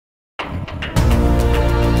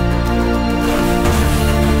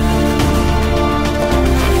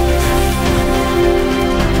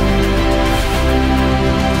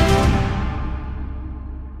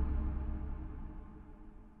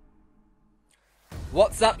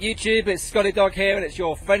What's up YouTube, it's S.D.D here and it's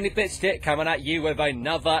your friendly bitch stick coming at you with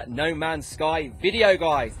another No Man's Sky video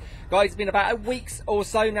guys. Guys, it's been about a week or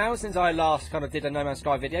so now since I last kind of did a No Man's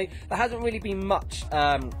Sky video. There hasn't really been much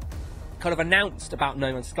kind of announced about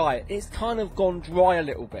No Man's Sky. It's kind of gone dry a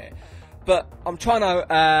little bit. But I'm trying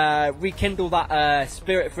to rekindle that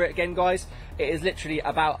spirit for it again guys. It is literally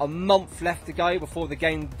about a month left to go before the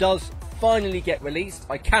game does finally get released.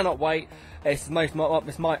 I cannot wait. It's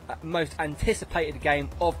my most anticipated game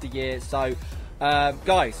of the year. So,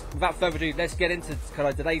 guys, without further ado, let's get into kind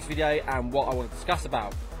of today's video and what I want to discuss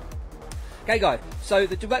about. Okay, guys. So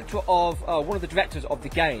the director of one of the directors of the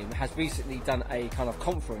game has recently done a kind of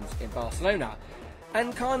conference in Barcelona,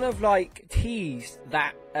 and kind of like teased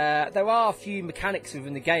that there are a few mechanics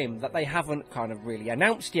within the game that they haven't kind of really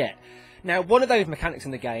announced yet. Now, one of those mechanics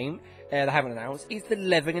in the game they haven't announced is the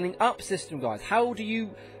leveling up system, guys. How do you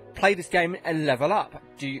play this game and level up?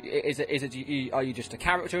 Are you just a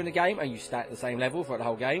character in the game and you stay at the same level for the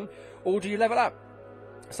whole game, or do you level up?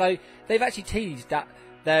 So they've actually teased that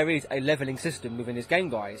there is a leveling system within this game,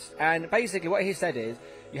 guys, and basically what he said is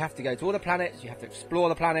you have to go to all the planets, you have to explore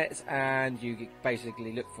the planets, and you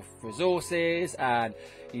basically look for resources and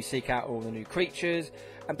you seek out all the new creatures.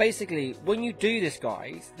 And basically when you do this,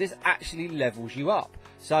 guys, this actually levels you up.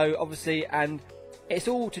 So obviously, and it's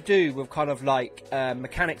all to do with kind of like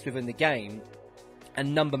mechanics within the game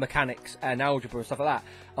and number mechanics and algebra and stuff like that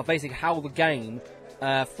of basically how the game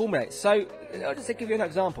formulates. So I'll just give you an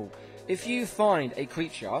example. If you find a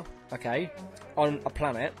creature, okay, on a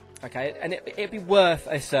planet, okay, and it'd be worth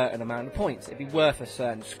a certain amount of points, it'd be worth a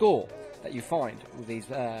certain score that you find with these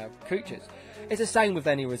creatures. It's the same with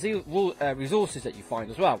any resources that you find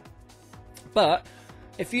as well. But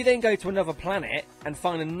if you then go to another planet and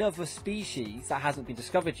find another species that hasn't been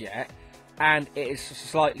discovered yet, and it is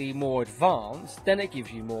slightly more advanced, then it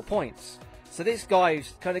gives you more points. So this guy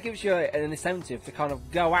kind of gives you an incentive to kind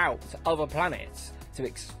of go out to other planets, to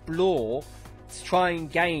explore, to try and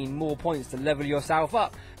gain more points to level yourself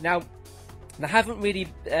up. Now, they haven't really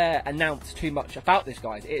announced too much about this,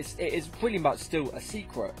 guys. It is pretty much still a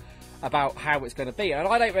secret about how it's going to be, and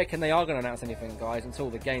I don't reckon they are going to announce anything, guys, until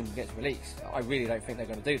the game gets released. I really don't think they're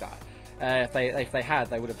going to do that. If they had,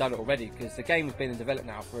 they would have done it already, because the game's been in development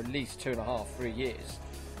now for at least 2.5, 3 years,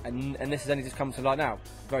 and this has only just come to light now.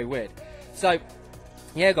 Very weird. So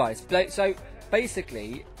yeah, guys, so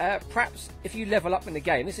basically, perhaps if you level up in the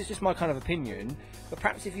game, this is just my kind of opinion, but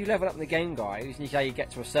perhaps if you level up in the game, guys, and you say you get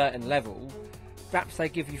to a certain level, perhaps they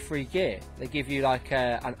give you free gear. They give you like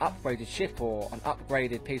an upgraded ship or an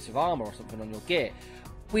upgraded piece of armor or something on your gear.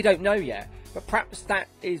 We don't know yet, but perhaps that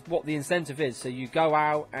is what the incentive is. So you go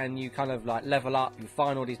out and you kind of like level up, you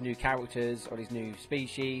find all these new characters or these new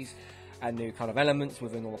species and new kind of elements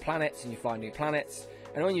within all the planets, and you find new planets.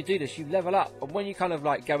 And when you do this, you level up. And when you kind of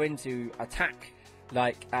like go into attack,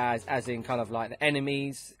 like as in kind of like the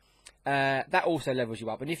enemies, that also levels you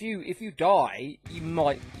up. And if you die, you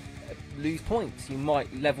might lose points. You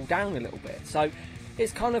might level down a little bit. So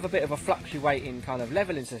it's kind of a bit of a fluctuating kind of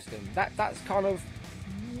leveling system. That's kind of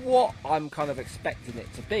what I'm kind of expecting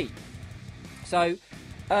it to be. So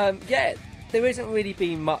yeah, there isn't really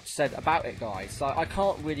been much said about it, guys. So I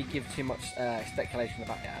can't really give too much speculation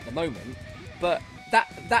about it at the moment. But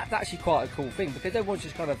that's actually quite a cool thing, because everyone's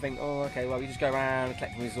just kind of think, oh, okay, well, you just go around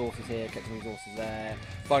collecting resources here, collecting resources there,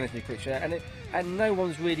 find this new creature, and no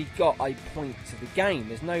one's really got a point to the game.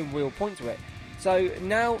 There's no real point to it. So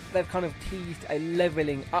now they've kind of teased a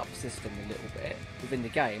leveling up system a little bit within the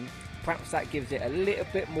game. Perhaps that gives it a little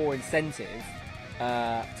bit more incentive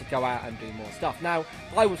to go out and do more stuff. Now,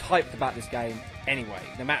 I was hyped about this game anyway,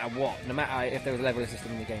 no matter what, no matter if there was a leveling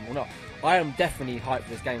system in the game or not. I am definitely hyped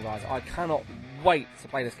for this game, guys. I cannot wait to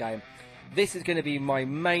play this game. This is going to be my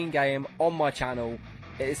main game on my channel.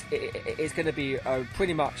 It's going to be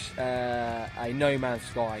pretty much a No Man's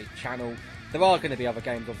Sky channel. There are going to be other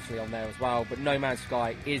games obviously on there as well, but No Man's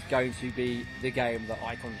Sky is going to be the game that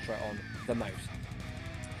I concentrate on the most,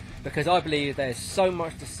 because I believe there's so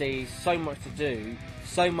much to see, so much to do,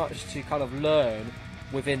 so much to kind of learn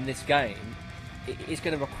within this game. It's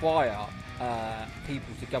going to require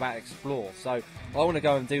people to go out and explore. So I want to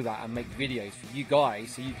go and do that and make videos for you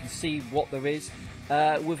guys, so you can see what there is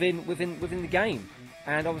within the game.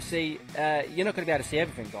 And obviously, you're not going to be able to see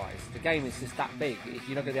everything, guys. The game is just that big.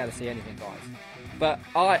 You're not going to be able to see anything, guys. But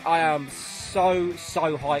I am so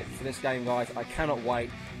hyped for this game, guys. I cannot wait.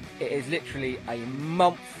 It is literally a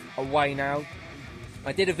month away now.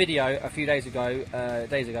 I did a video a few days ago,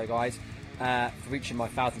 guys, for reaching my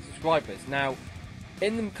 1,000 subscribers. Now,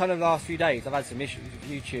 in the kind of last few days, I've had some issues with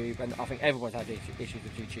YouTube, and I think everyone's had issues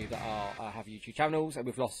with YouTube that have YouTube channels, and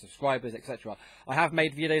we've lost subscribers, etc. I have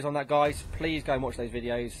made videos on that, guys. Please go and watch those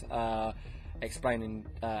videos explaining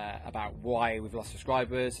about why we've lost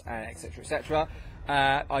subscribers, etc., etc.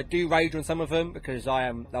 I do rage on some of them because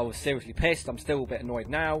I was seriously pissed. I'm still a bit annoyed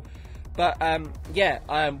now. But yeah,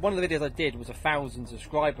 one of the videos I did was a 1,000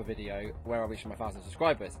 subscriber video where I reached my 1,000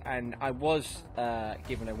 subscribers, and I was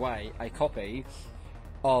giving away a copy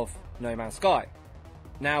of No Man's Sky.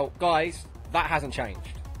 Now, guys, that hasn't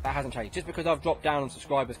changed. That hasn't changed. Just because I've dropped down on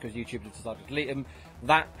subscribers because YouTube has decided to delete them,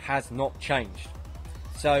 that has not changed.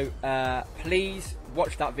 So please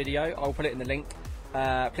watch that video. I'll put it in the link.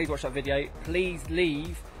 Please watch that video. Please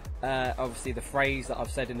leave obviously the phrase that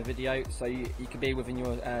I've said in the video, so you can be within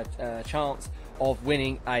your chance of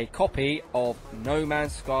winning a copy of No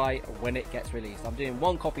Man's Sky when it gets released. I'm doing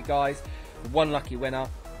one copy, guys, one lucky winner,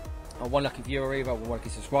 or one lucky viewer either, or one lucky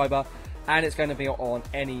subscriber, and it's going to be on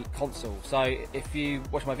any console. So if you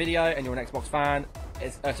watch my video and you're an Xbox fan,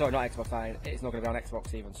 sorry, not Xbox fan, it's not going to be on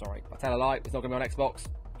Xbox even, sorry. I tell a lie, it's not going to be on Xbox,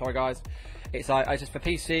 sorry guys. It's just for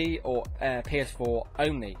PC or PS4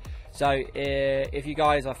 only. So if you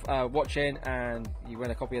guys are watching and you win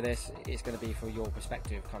a copy of this, it's going to be for your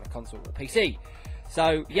respective kind of console or PC.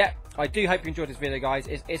 So yeah, I do hope you enjoyed this video, guys.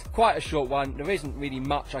 It's quite a short one. There isn't really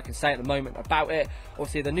much I can say at the moment about it.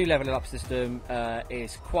 Obviously, the new leveling up system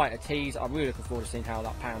is quite a tease. I'm really looking forward to seeing how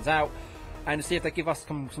that pans out, and to see if they give us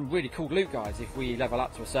some really cool loot, guys, if we level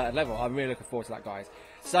up to a certain level. I'm really looking forward to that, guys.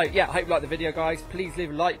 So yeah, I hope you like the video, guys. Please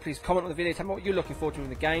leave a like, please comment on the video, tell me what you're looking forward to in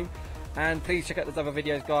the game, and please check out those other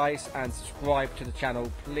videos, guys, and subscribe to the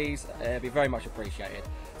channel, please. It'd be very much appreciated.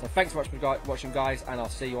 So thanks so much for watching, guys, and I'll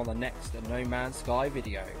see you on the next No Man's Sky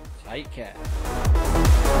video. Take care.